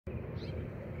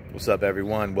What's up,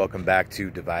 everyone? Welcome back to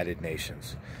Divided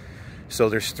Nations. So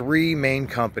there's three main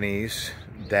companies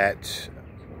that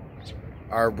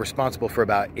are responsible for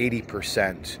about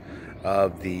 80%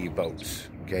 of the votes.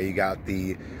 Okay, you got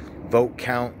the vote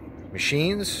count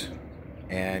machines,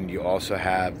 and you also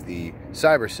have the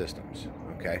cyber systems.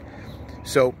 Okay,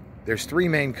 so there's three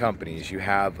main companies. You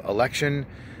have election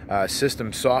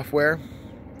system software,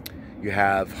 you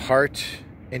have Hart,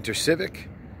 Intercivic,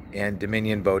 and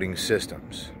Dominion Voting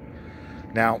Systems.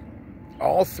 Now,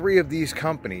 all three of these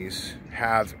companies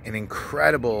have an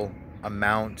incredible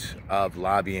amount of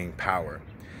lobbying power.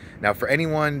 Now, for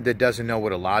anyone that doesn't know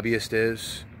what a lobbyist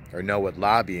is or know what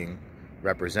lobbying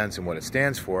represents and what it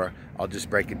stands for, I'll just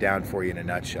break it down for you in a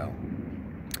nutshell.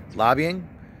 Lobbying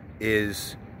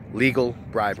is legal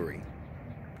bribery.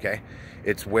 Okay?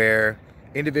 It's where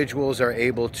individuals are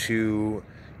able to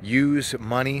use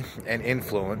money and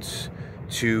influence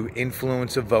to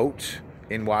influence a vote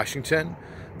in Washington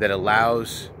that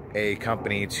allows a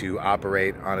company to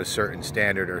operate on a certain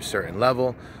standard or a certain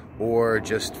level, or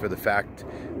just for the fact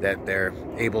that they're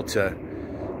able to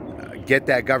get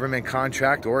that government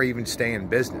contract or even stay in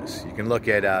business. You can look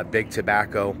at big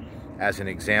tobacco as an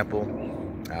example,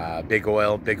 big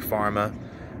oil, big pharma.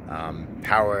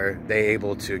 How are they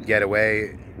able to get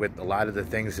away with a lot of the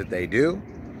things that they do?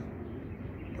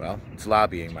 Well, it's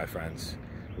lobbying, my friends.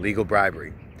 Legal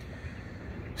bribery.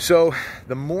 So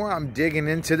the more I'm digging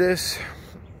into this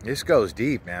goes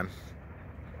deep, man.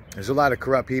 There's a lot of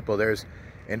corrupt people. There's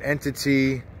an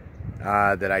entity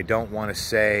that I don't want to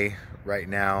say right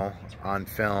now on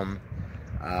film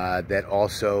that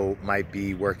also might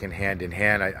be working hand in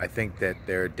hand. I think that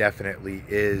there definitely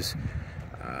is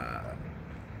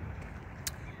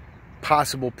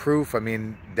possible proof, I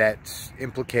mean, that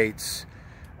implicates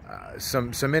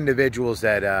some individuals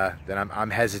that I'm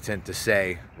hesitant to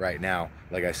say right now,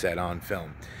 like I said, on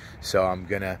film. So I'm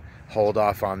gonna hold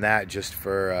off on that just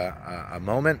for a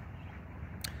moment.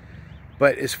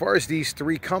 But as far as these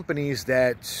three companies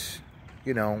that,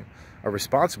 you know, are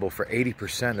responsible for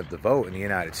 80% of the vote in the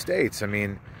United States, I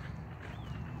mean,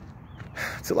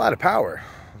 it's a lot of power.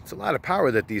 It's a lot of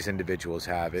power that these individuals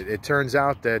have. It turns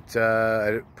out that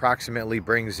it approximately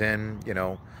brings in, you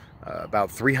know, about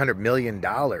 $300 million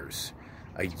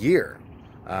a year.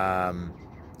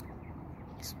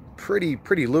 It's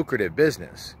pretty lucrative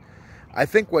business. I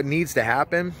think what needs to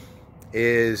happen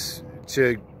is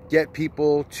to get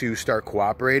people to start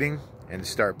cooperating and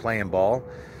start playing ball.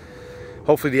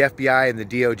 Hopefully the FBI and the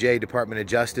DOJ, Department of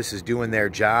Justice, is doing their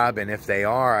job, and if they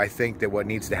are, I think that what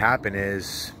needs to happen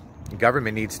is the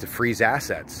government needs to freeze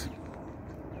assets.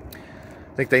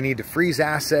 I think they need to freeze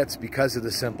assets because of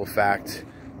the simple fact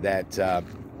that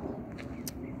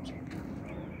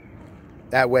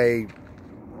that way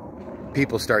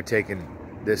people start taking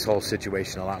this whole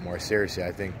situation a lot more seriously.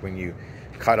 I think when you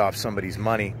cut off somebody's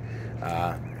money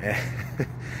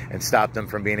and stop them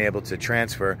from being able to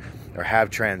transfer or have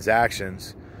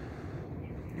transactions,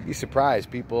 you'd be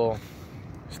surprised. People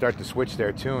start to switch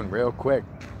their tune real quick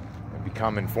and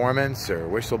become informants or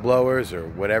whistleblowers or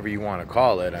whatever you want to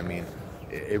call it. I mean,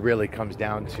 it really comes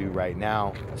down to right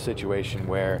now a situation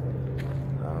where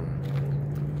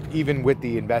even with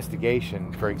the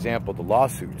investigation, for example, the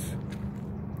lawsuits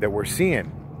that we're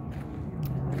seeing,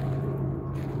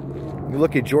 you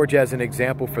look at Georgia as an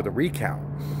example for the recount,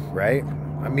 right?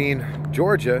 I mean,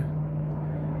 Georgia,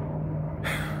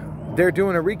 they're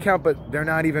doing a recount, but they're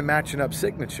not even matching up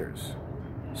signatures.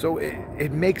 So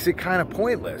it makes it kind of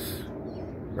pointless,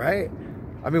 right?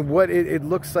 I mean, it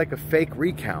looks like a fake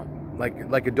recount.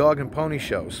 Like a dog and pony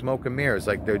show, smoke and mirrors,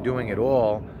 like they're doing it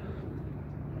all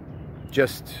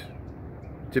just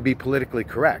to be politically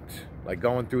correct, like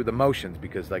going through the motions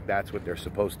because like that's what they're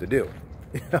supposed to do.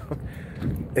 You know,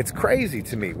 it's crazy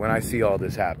to me when I see all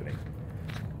this happening.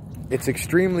 It's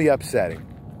extremely upsetting.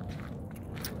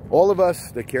 All of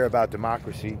us that care about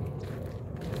democracy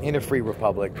in a free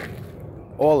republic,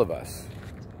 all of us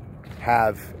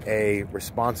have a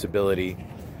responsibility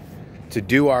to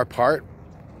do our part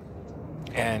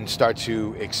and start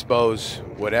to expose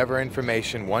whatever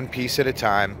information one piece at a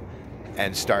time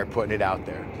and start putting it out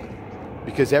there.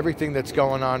 Because everything that's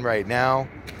going on right now,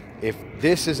 if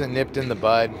this isn't nipped in the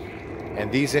bud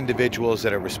and these individuals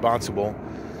that are responsible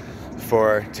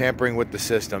for tampering with the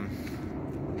system,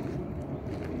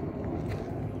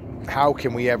 how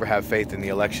can we ever have faith in the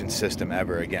election system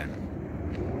ever again?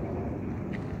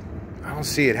 I don't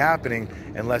see it happening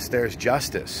unless there's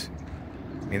justice.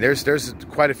 I mean, there's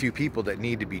quite a few people that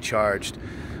need to be charged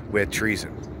with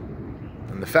treason.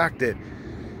 And the fact that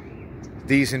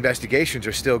these investigations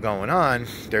are still going on,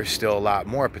 there's still a lot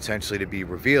more potentially to be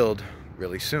revealed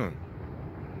really soon.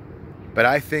 But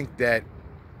I think that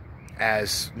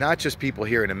as not just people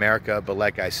here in America, but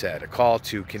like I said, a call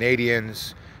to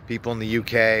Canadians, people in the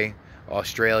UK,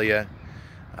 Australia,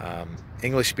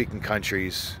 English-speaking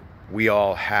countries, we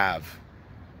all have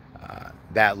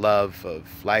that love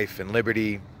of life and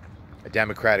liberty, a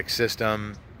democratic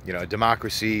system, a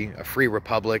democracy, a free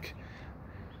republic.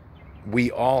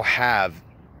 We all have,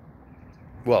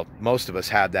 well, most of us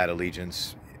have that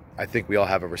allegiance. I think we all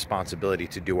have a responsibility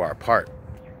to do our part.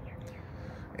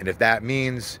 And if that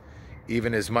means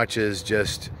even as much as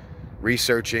just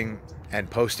researching and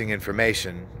posting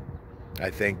information,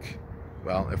 I think,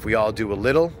 well, if we all do a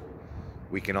little,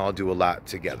 we can all do a lot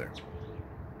together.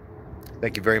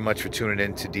 Thank you very much for tuning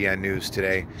in to DN News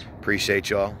today. Appreciate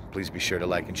y'all. Please be sure to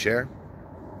like and share.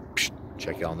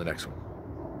 Check y'all on the next one.